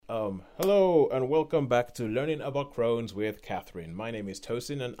Hello and welcome back to Learning About Crohn's with Catherine. My name is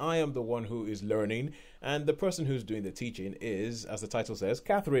Tosin and I am the one who is learning, and the person who's doing the teaching is, as the title says,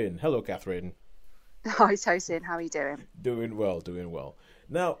 Catherine. Hello, Catherine. Hi, Tosin. How are you doing? Doing well, doing well.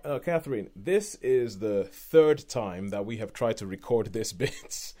 Now, Catherine, this is the third time that we have tried to record this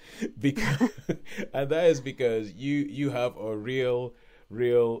bit, because, and that is because you have a real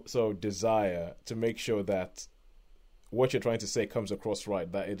sort of desire to make sure that what you're trying to say comes across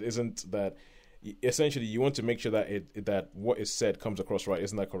right. That it isn't that essentially you want to make sure that that what is said comes across right.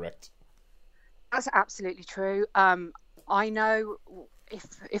 Isn't that correct? That's absolutely true. I know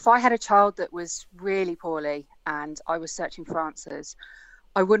if I had a child that was really poorly and I was searching for answers,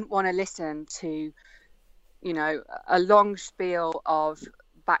 I wouldn't want to listen to, a long spiel of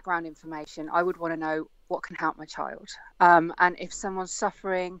background information. I would want to know what can help my child. And if someone's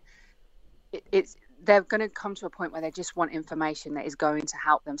suffering, they're going to come to a point where they just want information that is going to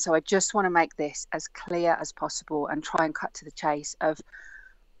help them. So I just want to make this as clear as possible and try and cut to the chase of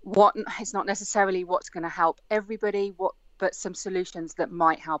what it's not necessarily what's going to help everybody, but some solutions that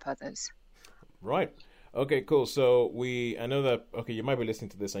might help others. Right. Okay, cool. So I know that, okay, you might be listening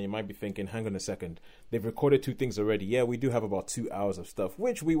to this and you might be thinking, hang on a second, they've recorded two things already. Yeah, we do have about 2 hours of stuff,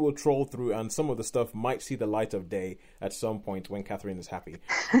 which we will troll through, and some of the stuff might see the light of day at some point when Catherine is happy.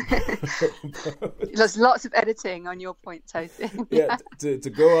 There's lots of editing on your point, Tosin. Yeah, to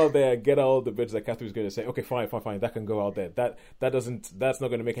go out there and get all the bits that Catherine's going to say, okay, fine, that can go out there. That's not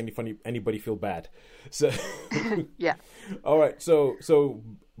going to make anybody feel bad. So, yeah. All right, so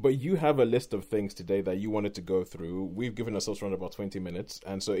but you have a list of things today that you wanted to go through. We've given ourselves around about 20 minutes.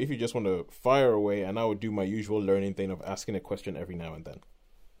 And so if you just want to fire away, and I will do my usual learning thing of asking a question every now and then.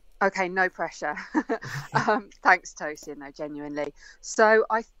 Okay, no pressure. Thanks, Tosin, no, genuinely. So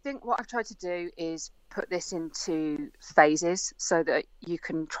I think what I've tried to do is put this into phases so that you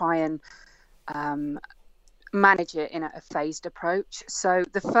can try and manage it in a phased approach. So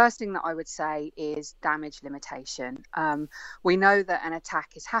the first thing that I would say is damage limitation. We know that an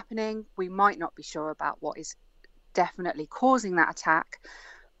attack is happening. We might not be sure about what is definitely causing that attack,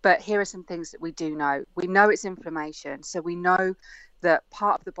 but here are some things that we do know. We know it's inflammation. So we know that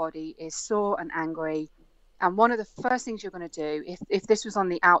part of the body is sore and angry. And one of the first things you're going to do, if this was on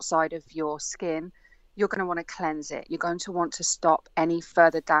the outside of your skin, you're going to want to cleanse it. You're going to want to stop any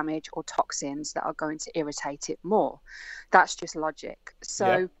further damage or toxins that are going to irritate it more. That's just logic.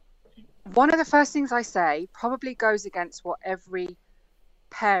 So One of the first things I say probably goes against what every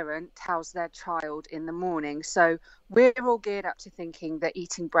parent tells their child in the morning. So we're all geared up to thinking that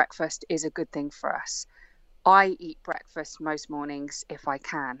eating breakfast is a good thing for us. I eat breakfast most mornings if I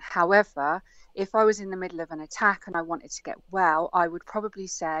can. However, if I was in the middle of an attack and I wanted to get well, I would probably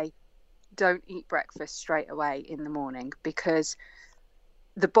say, don't eat breakfast straight away in the morning, because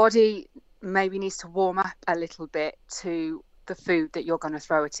the body maybe needs to warm up a little bit to the food that you're going to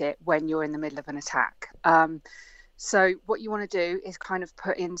throw at it when you're in the middle of an attack. So what you want to do is kind of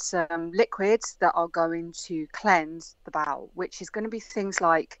put in some liquids that are going to cleanse the bowel, which is going to be things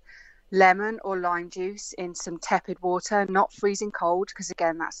like lemon or lime juice in some tepid water, not freezing cold, because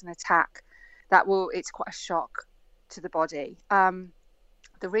again, that's an attack. It's quite a shock to the body.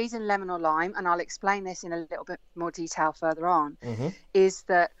 The reason lemon or lime, and I'll explain this in a little bit more detail further on, is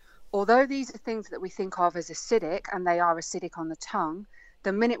that although these are things that we think of as acidic, and they are acidic on the tongue,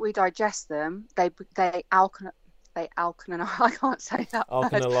 the minute we digest them, they alkalize. I can't say that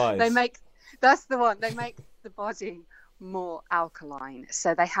Alkalize. word. That's the one. They make the body more alkaline.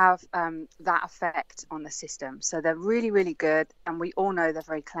 So they have that effect on the system. So they're really, really good. And we all know they're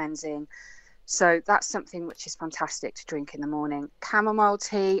very cleansing. So that's something which is fantastic to drink in the morning. Chamomile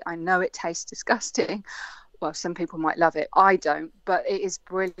tea, I know it tastes disgusting. Well, some people might love it. I don't, but it is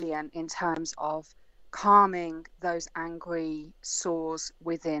brilliant in terms of calming those angry sores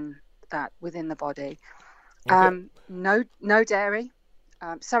within the body. Okay. No dairy.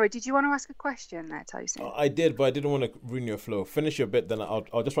 Sorry, did you want to ask a question there, Tosin? I did, but I didn't want to ruin your flow. Finish your bit, then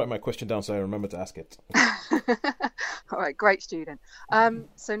I'll just write my question down so I remember to ask it. All right, great student.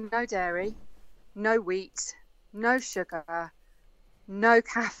 So no dairy, no wheat, no sugar, no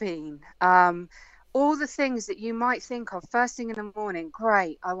caffeine. All the things that you might think of first thing in the morning.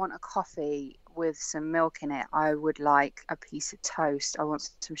 Great, I want a coffee with some milk in it. I would like a piece of toast. I want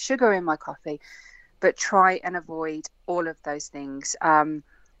some sugar in my coffee. But try and avoid all of those things.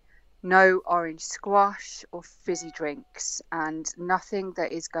 No orange squash or fizzy drinks, and nothing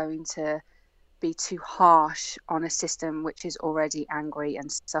that is going to be too harsh on a system which is already angry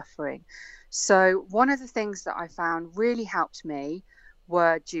and suffering. So one of the things that I found really helped me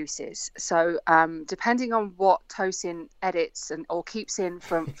were juices. So depending on what Tosin edits or keeps in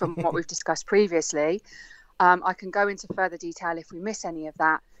from what we've discussed previously, I can go into further detail if we miss any of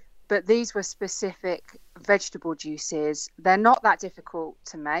that. But these were specific vegetable juices. They're not that difficult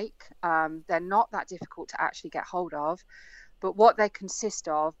to make. They're not that difficult to actually get hold of. But what they consist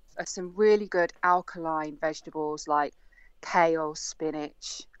of are some really good alkaline vegetables like kale,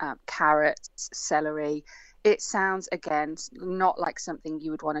 spinach, carrots, celery. It sounds, again, not like something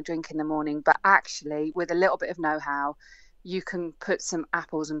you would want to drink in the morning, but actually, with a little bit of know-how, you can put some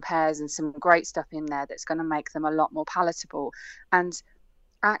apples and pears and some great stuff in there that's going to make them a lot more palatable. And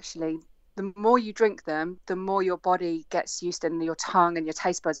actually, the more you drink them, the more your body gets used, and your tongue and your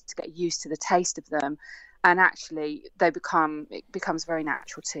taste buds get used to the taste of them. And actually, it becomes very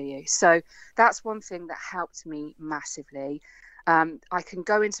natural to you. So that's one thing that helped me massively. I can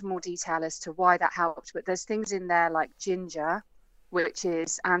go into more detail as to why that helped, but there's things in there like ginger, which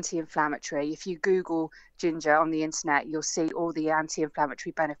is anti-inflammatory. If you Google ginger on the internet, you'll see all the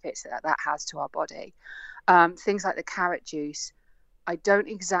anti-inflammatory benefits that has to our body. Things like the carrot juice. I don't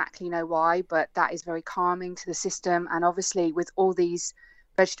exactly know why, but that is very calming to the system. And obviously, with all these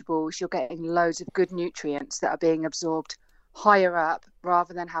vegetables, you're getting loads of good nutrients that are being absorbed higher up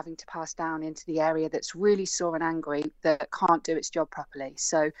rather than having to pass down into the area that's really sore and angry that can't do its job properly.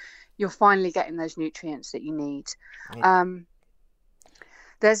 So you're finally getting those nutrients that you need.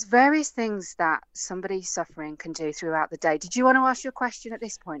 There's various things that somebody suffering can do throughout the day. Did you want to ask your question at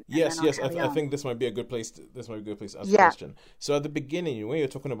this point? Yes. I think this might be a good place to ask a question. So at the beginning, when you're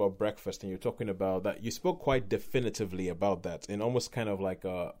talking about breakfast and you're talking about that, you spoke quite definitively about that, and almost kind of like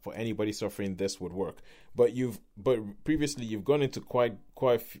for anybody suffering this would work. But previously you've gone into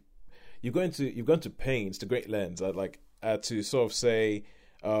you've gone to pains, to great lengths, to sort of say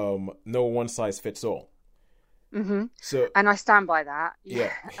no one size fits all. Mm-hmm. So, and I stand by that.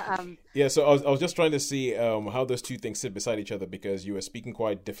 Yeah. So I was just trying to see how those two things sit beside each other, because you were speaking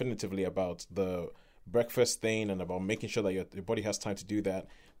quite definitively about the breakfast thing and about making sure that your body has time to do that.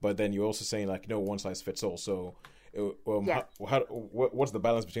 But then you're also saying one size fits all. So what's the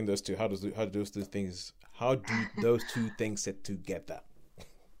balance between those two? How do those two things sit together?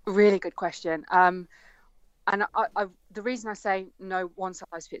 Really good question. And the reason I say no one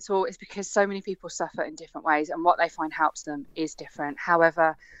size fits all is because so many people suffer in different ways, and what they find helps them is different.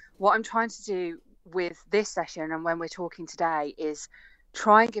 However, what I'm trying to do with this session and when we're talking today is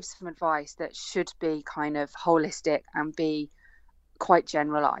try and give some advice that should be kind of holistic and be quite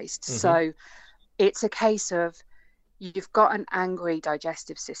generalized. Mm-hmm. So it's a case of, you've got an angry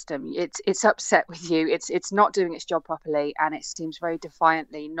digestive system. It's upset with you. It's not doing its job properly, and it seems very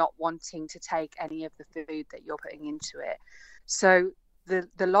defiantly not wanting to take any of the food that you're putting into it. So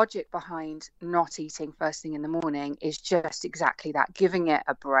the logic behind not eating first thing in the morning is just exactly that, giving it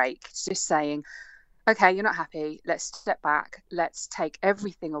a break. It's just saying, okay, you're not happy. Let's step back. Let's take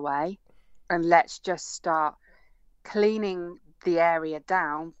everything away, and let's just start cleaning the area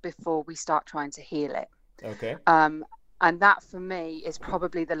down before we start trying to heal it. Okay. And that for me is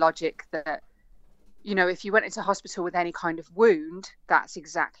probably the logic that, if you went into hospital with any kind of wound, that's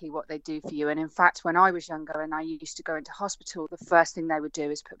exactly what they do for you. And in fact, when I was younger and I used to go into hospital, the first thing they would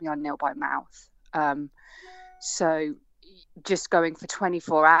do is put me on nil by mouth. So just going for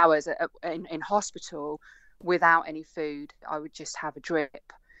 24 hours in hospital without any food, I would just have a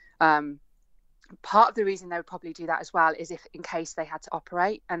drip. Part of the reason they would probably do that as well is if in case they had to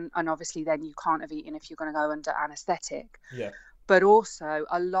operate, and obviously then you can't have eaten if you're going to go under anaesthetic. Yeah. But also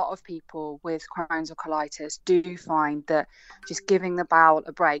a lot of people with Crohn's or colitis do find that just giving the bowel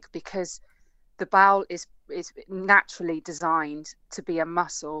a break, because the bowel is naturally designed to be a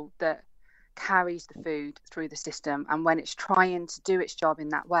muscle that carries the food through the system, and when it's trying to do its job in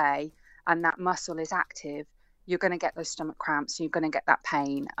that way and that muscle is active, you're going to get those stomach cramps, you're going to get that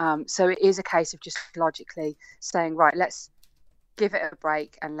pain. So it is a case of just logically saying, right, let's give it a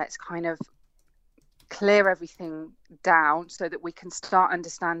break and let's kind of clear everything down so that we can start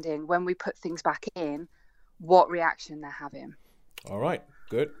understanding when we put things back in, what reaction they're having. All right,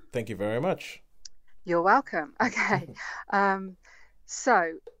 good. Thank you very much. You're welcome. Okay.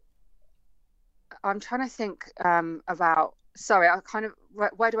 So I'm trying to think about, sorry, I kind of,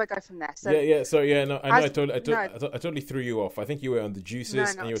 where do I go from there? So I totally threw you off. I think you were on the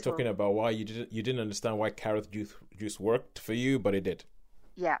juices and you were talking about why you didn't understand why carrot juice worked for you, but it did.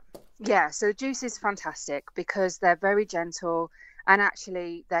 Yeah. So the juice is fantastic because they're very gentle and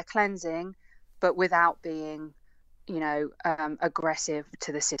actually they're cleansing, but without being, aggressive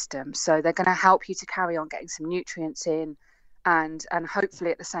to the system. So they're going to help you to carry on getting some nutrients in, and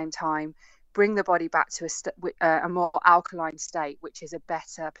hopefully at the same time bring the body back to a more alkaline state, which is a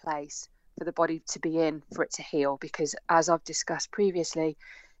better place for the body to be in for it to heal. Because as I've discussed previously,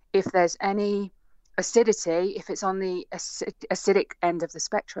 if there's any acidity, if it's on the acidic end of the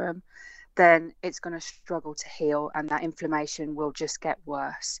spectrum, then it's going to struggle to heal, and that inflammation will just get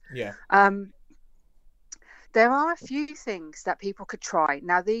worse. Yeah. There are a few things that people could try.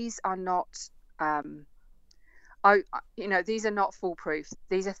 Now, these are not, these are not foolproof.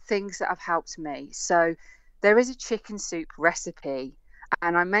 These are things that have helped me. So there is a chicken soup recipe,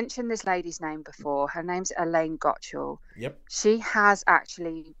 and I mentioned this lady's name before. Her name's Elaine Gottschall. Yep. She has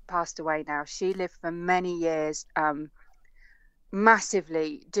actually passed away now. She lived for many years,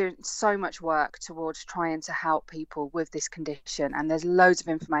 massively doing so much work towards trying to help people with this condition. And there's loads of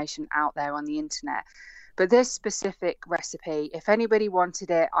information out there on the internet. But this specific recipe, if anybody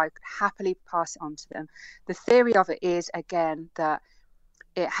wanted it, I could happily pass it on to them. The theory of it is, again, that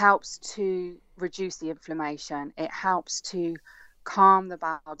it helps to reduce the inflammation. It helps to calm the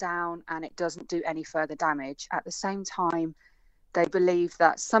bowel down, and it doesn't do any further damage. At the same time, they believe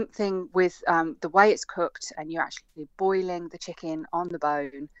that something with the way it's cooked, and you're actually boiling the chicken on the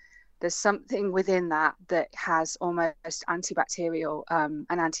bone, there's something within that has almost antibacterial and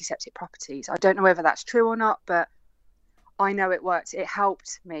antiseptic properties. I don't know whether that's true or not, but I know it worked. It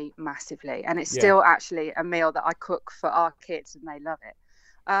helped me massively, and it's still actually a meal that I cook for our kids, and they love it.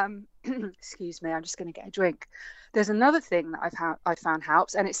 Excuse me, I'm just going to get a drink. There's another thing that I found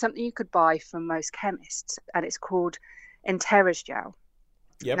helps, and it's something you could buy from most chemists, and it's called Enteros gel.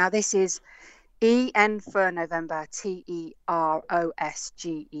 Yep. Now, this is EN for November, TEROSGEL.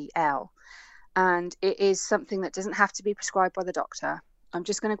 And it is something that doesn't have to be prescribed by the doctor. I'm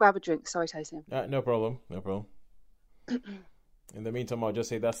just going to grab a drink. Sorry, Tosin. No problem. No problem. In the meantime, I'll just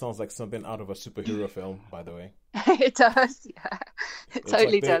say that sounds like something out of a superhero film, by the way. It does, yeah. It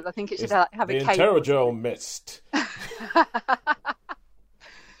totally does. I think it should have a cape. The Enterogel mist.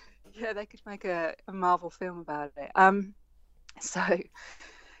 Yeah, they could make a Marvel film about it. So...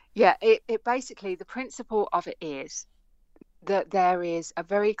 yeah, it basically, the principle of it is that there is a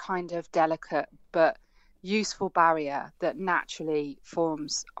very kind of delicate but useful barrier that naturally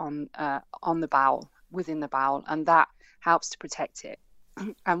forms on the bowel, within the bowel, and that helps to protect it.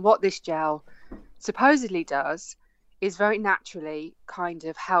 And what this gel supposedly does is very naturally kind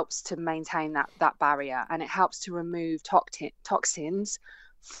of helps to maintain that barrier, and it helps to remove toxins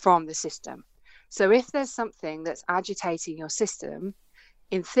from the system. So if there's something that's agitating your system,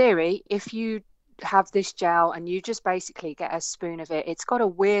 in theory, if you have this gel and you just basically get a spoon of it, it's got a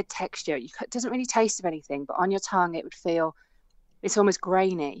weird texture. It doesn't really taste of anything, but on your tongue it would feel, it's almost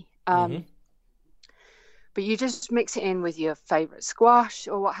grainy. But you just mix it in with your favorite squash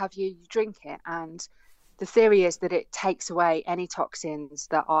or what have you, you drink it. And the theory is that it takes away any toxins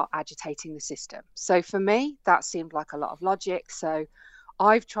that are agitating the system. So for me, that seemed like a lot of logic. So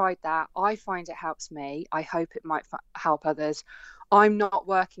I've tried that. I find it helps me. I hope it might help others. I'm not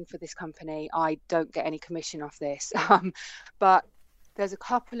working for this company. I don't get any commission off this. But there's a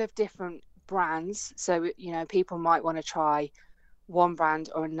couple of different brands. So, people might want to try one brand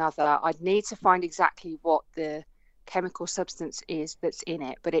or another. I'd need to find exactly what the chemical substance is that's in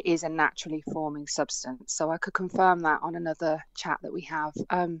it, but it is a naturally forming substance. So I could confirm that on another chat that we have.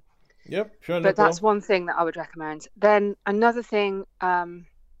 Yep, sure. But that's one thing that I would recommend. Then another thing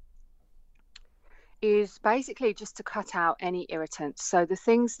is basically just to cut out any irritants. So the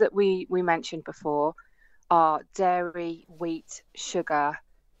things that we mentioned before are dairy, wheat, sugar,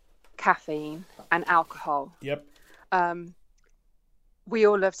 caffeine, and alcohol. Yep. We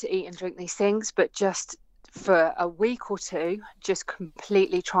all love to eat and drink these things, but just for a week or two, just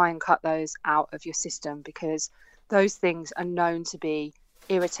completely try and cut those out of your system, because those things are known to be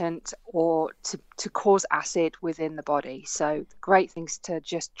irritant or to cause acid within the body. So great things to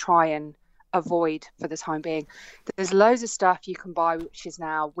just try and avoid for the time being. There's loads of stuff you can buy which is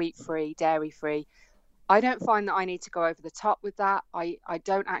now wheat free, dairy free. I don't find that I need to go over the top with that. I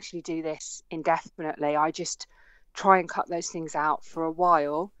don't actually do this indefinitely. I just try and cut those things out for a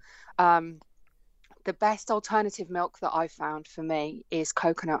while. The best alternative milk that I've found for me is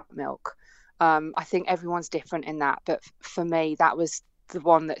coconut milk. I think everyone's different in that, but for me that was the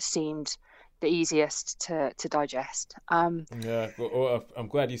one that seemed the easiest to digest. Yeah, well, I'm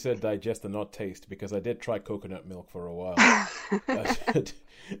glad you said digest and not taste, because I did try coconut milk for a while.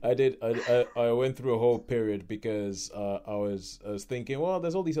 I did. I went through a whole period because I was thinking, well,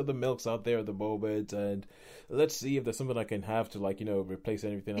 there's all these other milks out there at the moment, and let's see if there's something I can have to like replace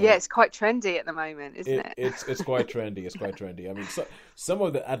anything Yeah, else. it's quite trendy at the moment, isn't It, it? it's quite trendy. It's quite trendy. I mean, some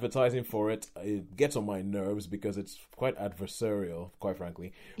of the advertising for it gets on my nerves because it's quite adversarial, quite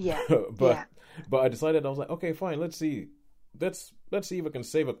frankly. Yeah, but yeah. but I decided I was like, okay, fine. Let's see. Let's see if I can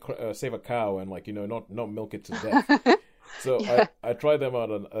save a cow and not milk it to death. So Yeah. I tried them out,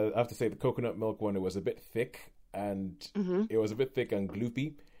 and I have to say the coconut milk one, it was a bit thick, and Hmm. it was a bit thick and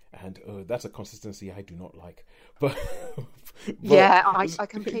gloopy, and that's a consistency I do not like. But but Yeah, I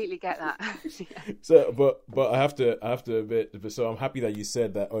completely get that. Yeah. so but I have to admit, so I'm happy that you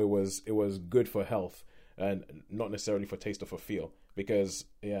said that it was good for health and not necessarily for taste or for feel, because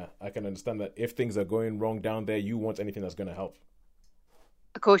yeah, I can understand that if things are going wrong down there, you want anything that's going to help.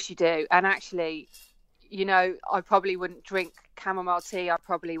 Of course you do. And actually, I probably wouldn't drink chamomile tea. I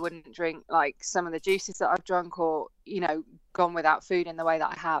probably wouldn't drink like some of the juices that I've drunk or, gone without food in the way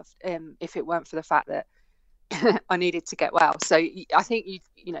that I have, if it weren't for the fact that I needed to get well. So I think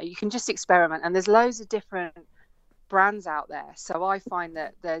you can just experiment, and there's loads of different brands out there. So I find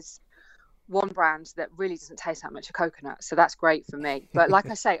that there's one brand that really doesn't taste that much of coconut. So that's great for me. But like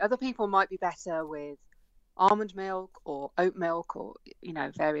I say, other people might be better with almond milk or oat milk or,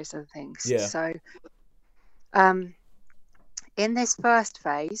 various other things. Yeah. So, um, in this first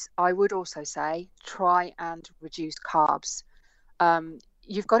phase, I would also say try and reduce carbs.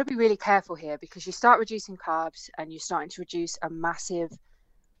 You've got to be really careful here because you start reducing carbs and you're starting to reduce a massive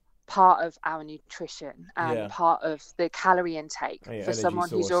part of our nutrition and Yeah. part of the calorie intake Oh, yeah, for energy someone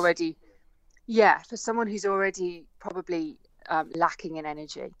who's source. already, probably lacking in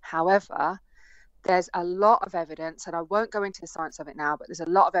energy. However, there's a lot of evidence, and I won't go into the science of it now, but there's a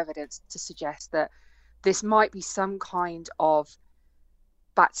lot of evidence to suggest that this might be some kind of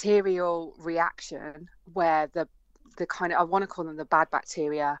bacterial reaction where the kind of, I want to call them the bad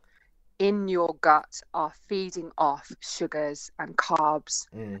bacteria in your gut are feeding off sugars and carbs,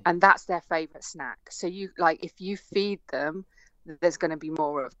 Mm, and that's their favorite snack. So if you feed them, there's going to be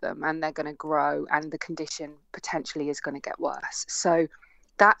more of them and they're going to grow and the condition potentially is going to get worse. So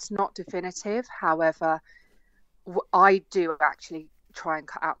that's not definitive. However, I do actually try and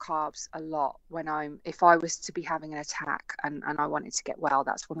cut out carbs a lot if I was to be having an attack and I wanted to get well.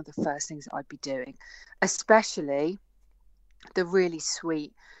 That's one of the first things that I'd be doing, especially the really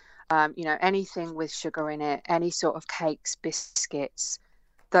sweet, anything with sugar in it, any sort of cakes, biscuits,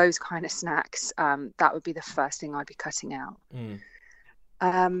 those kind of snacks. That would be the first thing I'd be cutting out. mm.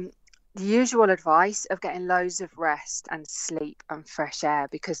 Um, the usual advice of getting loads of rest and sleep and fresh air,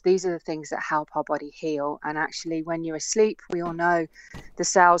 because these are the things that help our body heal. And actually, when you're asleep, we all know the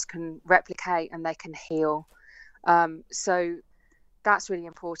cells can replicate and they can heal. So that's really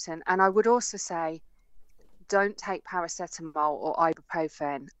important. And I would also say, don't take paracetamol or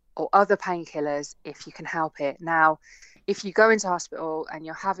ibuprofen or other painkillers if you can help it. Now, if you go into hospital and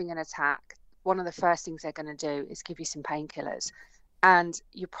you're having an attack, one of the first things they're going to do is give you some painkillers. And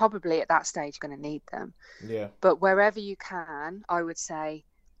you're probably at that stage going to need them. Yeah. But wherever you can, I would say,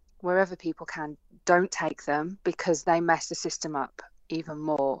 wherever people can, don't take them because they mess the system up even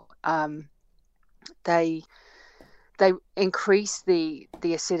more. They increase the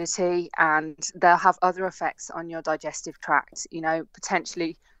acidity, and they'll have other effects on your digestive tract,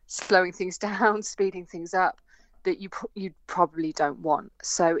 potentially slowing things down, speeding things up that you probably don't want.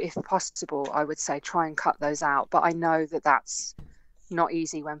 So if possible, I would say try and cut those out. But I know that that's not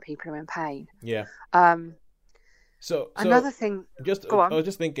easy when people are in pain. Yeah. Um, So Another thing, just go I on. was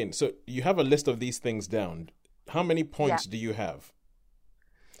just thinking. So you have a list of these things down. How many Yeah, points do you have?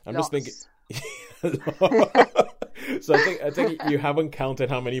 I'm just thinking. lots. So I think you haven't counted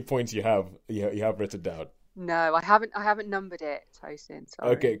how many points you have written down. No, I haven't numbered it, Tosin.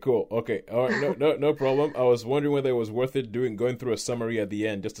 Okay, Sorry. cool. Okay, all right, no problem. I was wondering whether it was worth it going through a summary at the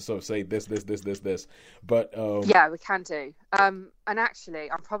end just to sort of say this. But Yeah, we can do. And actually,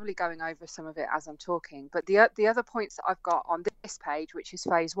 I'm probably going over some of it as I'm talking. But the other points that I've got on this page, which is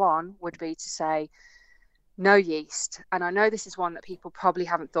phase one, would be to say no yeast. And I know this is one that people probably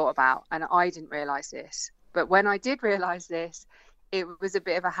haven't thought about, and I didn't realize this. But when I did realize this, it was a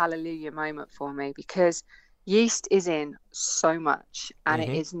bit of a hallelujah moment for me because yeast is in so much and it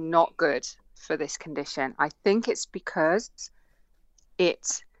hmm is not good for this condition. I think it's because it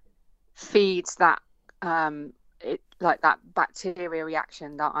feeds that like that bacteria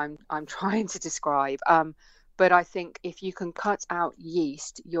reaction that I'm trying to describe. But I think if you can cut out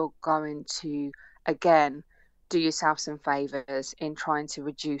yeast, you're going to again do yourself some favors in trying to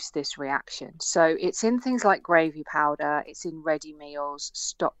reduce this reaction. So it's in things like gravy powder, it's in ready meals,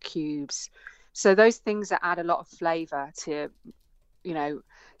 stock cubes. So those things that add a lot of flavor to,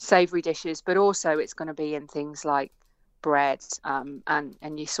 savory dishes, but also it's going to be in things like bread, and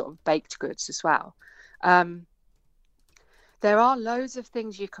your sort of baked goods as well. There are loads of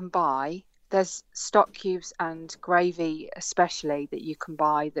things you can buy. There's stock cubes and gravy especially that you can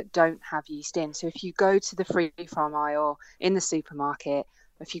buy that don't have yeast in. So if you go to the free from aisle in the supermarket,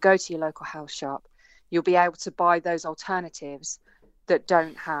 if you go to your local health shop, you'll be able to buy those alternatives that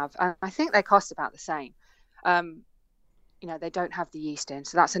don't have, and I think they cost about the same. They don't have the yeast in.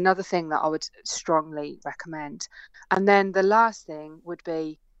 So that's another thing that I would strongly recommend. And then the last thing would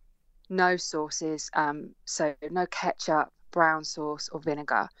be no sauces. So no ketchup, brown sauce or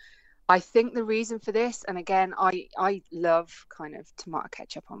vinegar. I think the reason for this, and again, I love kind of tomato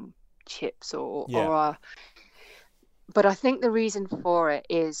ketchup on chips but I think the reason for it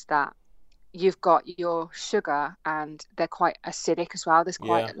is that you've got your sugar and they're quite acidic as well. There's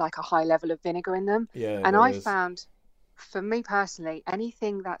quite like a high level of vinegar in them. Yeah, and I found, for me personally,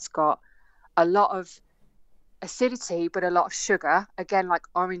 anything that's got a lot of acidity but a lot of sugar, again, like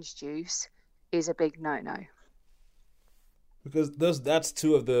orange juice, is a big no-no. Because that's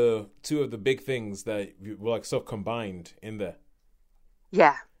two of the big things that were like sort of combined in there.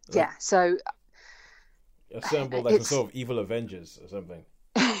 Yeah. So assembled like some sort of evil Avengers or something.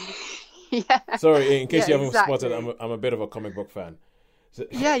 Yeah. Sorry, in case you haven't spotted, I'm a bit of a comic book fan. So,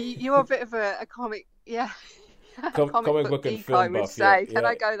 yeah, you're a bit of a comic. Yeah. Comic book and film buff. Can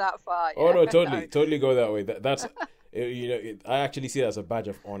I go that far? Oh no, totally go that way. That's. I actually see it as a badge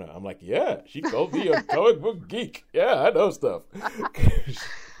of honor. I'm like, yeah, she called me a comic book geek. Yeah, I know stuff.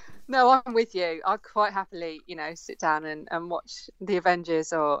 No, I'm with you. I'd quite happily, sit down and watch the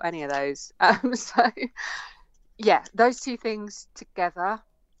Avengers or any of those. So, yeah, those two things together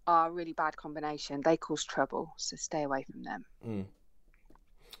are a really bad combination. They cause trouble, so stay away from them.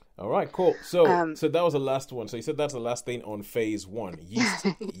 All right, cool. So that was the last one. So you said that's the last thing on phase 1.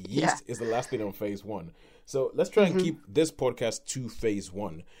 Yeast is the last thing on phase 1. So let's try and keep this podcast to phase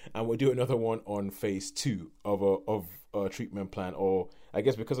 1, and we'll do another one on phase 2 of a treatment plan. Or I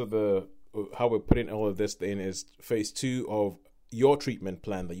guess because of the how we're putting all of this in is phase 2 of your treatment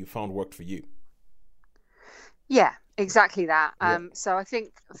plan that you found worked for you. Yeah, exactly that. So I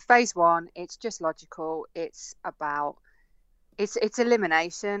think phase 1, it's just logical. It's about it's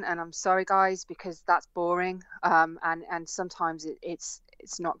elimination, and I'm sorry guys because that's boring. And sometimes it's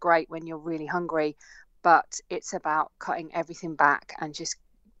not great when you're really hungry. But it's about cutting everything back and just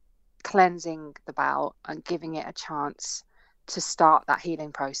cleansing the bowel and giving it a chance to start that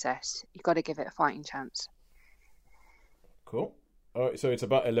healing process. You've got to give it a fighting chance. Cool. All right, so it's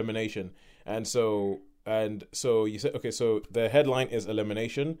about elimination. And so you said, okay, so the headline is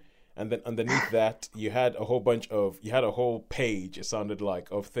elimination. And then underneath that, you had a whole page, it sounded like,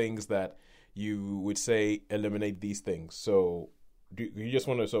 of things that you would say eliminate these things. So do you just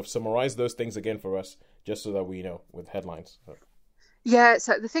want to sort of summarize those things again for us, just so that we know with headlines? Yeah,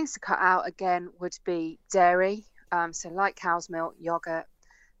 so the things to cut out again would be dairy, so like cow's milk, yogurt,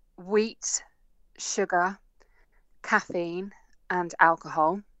 wheat, sugar, caffeine, and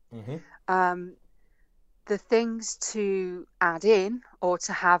alcohol. The things to add in or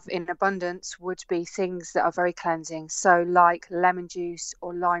to have in abundance would be things that are very cleansing. So like lemon juice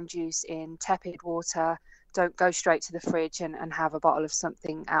or lime juice in tepid water. Don't go straight to the fridge and have a bottle of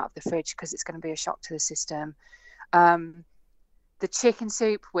something out of the fridge because it's going to be a shock to the system. The chicken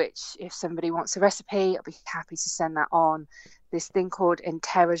soup, which if somebody wants a recipe, I'll be happy to send that on. This thing called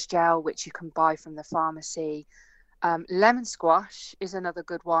Enterra's gel, which you can buy from the pharmacy. Lemon squash is another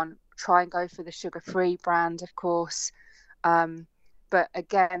good one. Try and go for the sugar-free brand, of course. But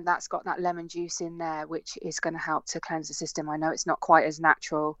again, that's got that lemon juice in there, which is going to help to cleanse the system. I know it's not quite as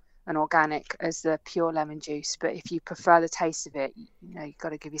natural and organic as the pure lemon juice, but if you prefer the taste of it, you've got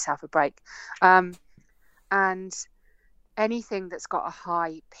to give yourself a break. And anything that's got a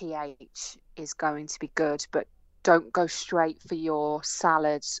high pH is going to be good, but don't go straight for your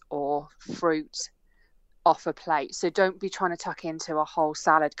salads or fruit off a plate. So don't be trying to tuck into a whole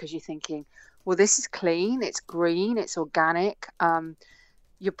salad because you're thinking, well, this is clean, it's green, it's organic.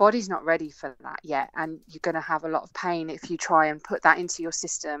 Your body's not ready for that yet, and you're going to have a lot of pain if you try and put that into your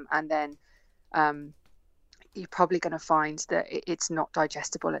system, and then you're probably going to find that it's not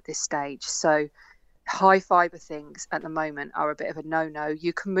digestible at this stage. So high fiber things at the moment are a bit of a no-no.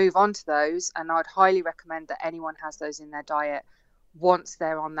 You can move on to those, and I'd highly recommend that anyone has those in their diet once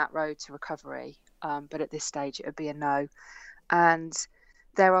they're on that road to recovery. But at this stage, it would be a no. And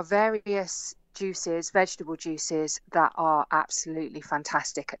there are various juices, vegetable juices that are absolutely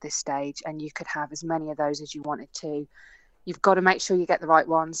fantastic at this stage, and you could have as many of those as you wanted to. You've got to make sure you get the right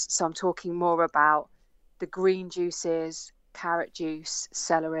ones. So I'm talking more about the green juices, carrot juice,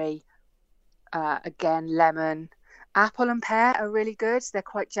 celery, again, lemon. Apple and pear are really good. They're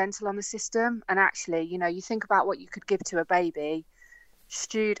quite gentle on the system. And actually, you think about what you could give to a baby.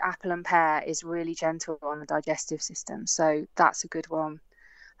 Stewed apple and pear is really gentle on the digestive system. So that's a good one.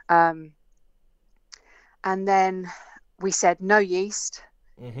 And then we said no yeast,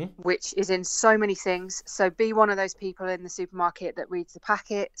 which is in so many things. So be one of those people in the supermarket that reads the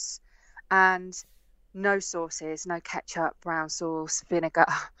packets, and no sauces, no ketchup, brown sauce, vinegar.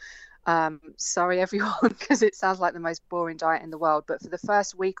 Sorry, everyone, because it sounds like the most boring diet in the world. But for the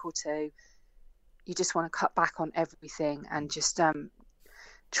first week or two, you just want to cut back on everything and just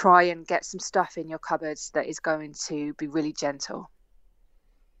try and get some stuff in your cupboards that is going to be really gentle.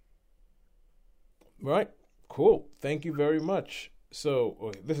 Right. Cool. Thank you very much.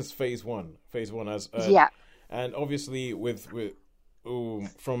 So this is phase one. Phase one as yeah. And obviously with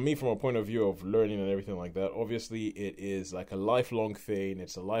from a point of view of learning and everything like that, obviously it is like a lifelong thing.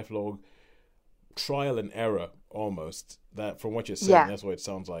 It's a lifelong trial and error almost. That from what you're saying, that's what it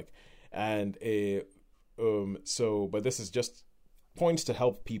sounds like. And but this is just points to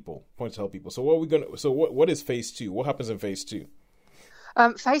help people. So what is phase two? What happens in phase two?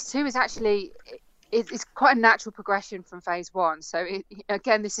 Phase two is actually it's quite a natural progression from phase one. So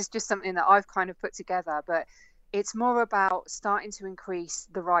again, this is just something that I've kind of put together, but it's more about starting to increase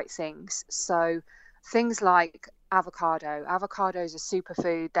the right things. So things like avocado. Avocado is a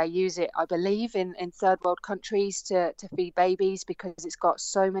superfood. They use it, I believe, in third world countries to feed babies because it's got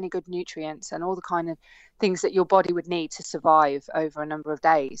so many good nutrients and all the kind of things that your body would need to survive over a number of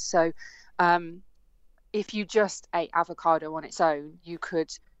days. So if you just ate avocado on its own, you could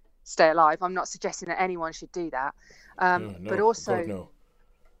stay alive. I'm not suggesting that anyone should do that. But also... God, no.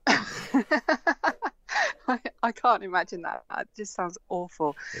 I can't imagine that. It just sounds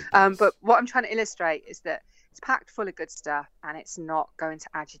awful. But what I'm trying to illustrate is that it's packed full of good stuff and it's not going to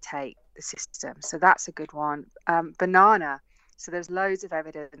agitate the system. So that's a good one. Banana. So there's loads of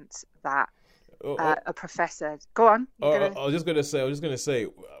evidence that a professor. Go on. I was just gonna say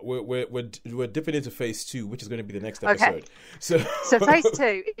we're dipping into phase two, which is going to be the next episode. Okay. So phase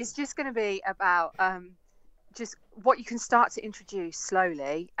two is just going to be about just what you can start to introduce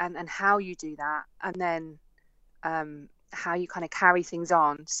slowly and how you do that, and then how you kind of carry things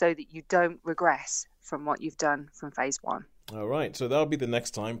on so that you don't regress from what you've done from phase one. All right, so that'll be the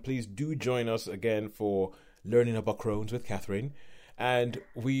next time. Please do join us again for Learning About Crohn's with Catherine. And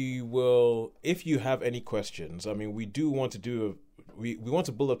we will, if you have any questions, I mean, we do want to we want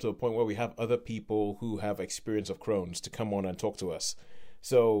to build up to a point where we have other people who have experience of Crohn's to come on and talk to us.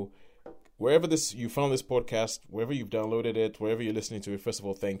 So wherever you found this podcast, wherever you've downloaded it, wherever you're listening to it, first of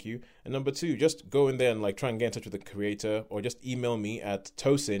all, thank you. And number two, just go in there and try and get in touch with the creator, or just email me at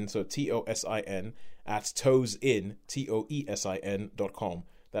Tosin, so TOSIN, at toesin, TOESIN.com.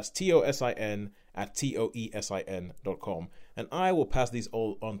 That's TOSIN at TOESIN.com. And I will pass these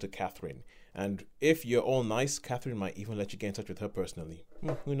all on to Catherine. And if you're all nice, Catherine might even let you get in touch with her personally.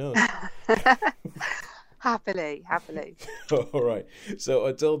 Who knows? Happily. All right. So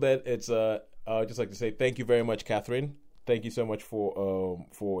until then, it's I'd just like to say thank you very much, Catherine. Thank you so much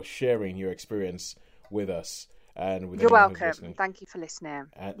for sharing your experience with us. And with You're welcome. Thank you for listening.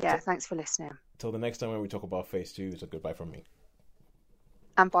 Thanks for listening. Till the next time when we talk about phase two, it's a goodbye from me.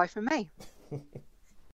 And bye from me.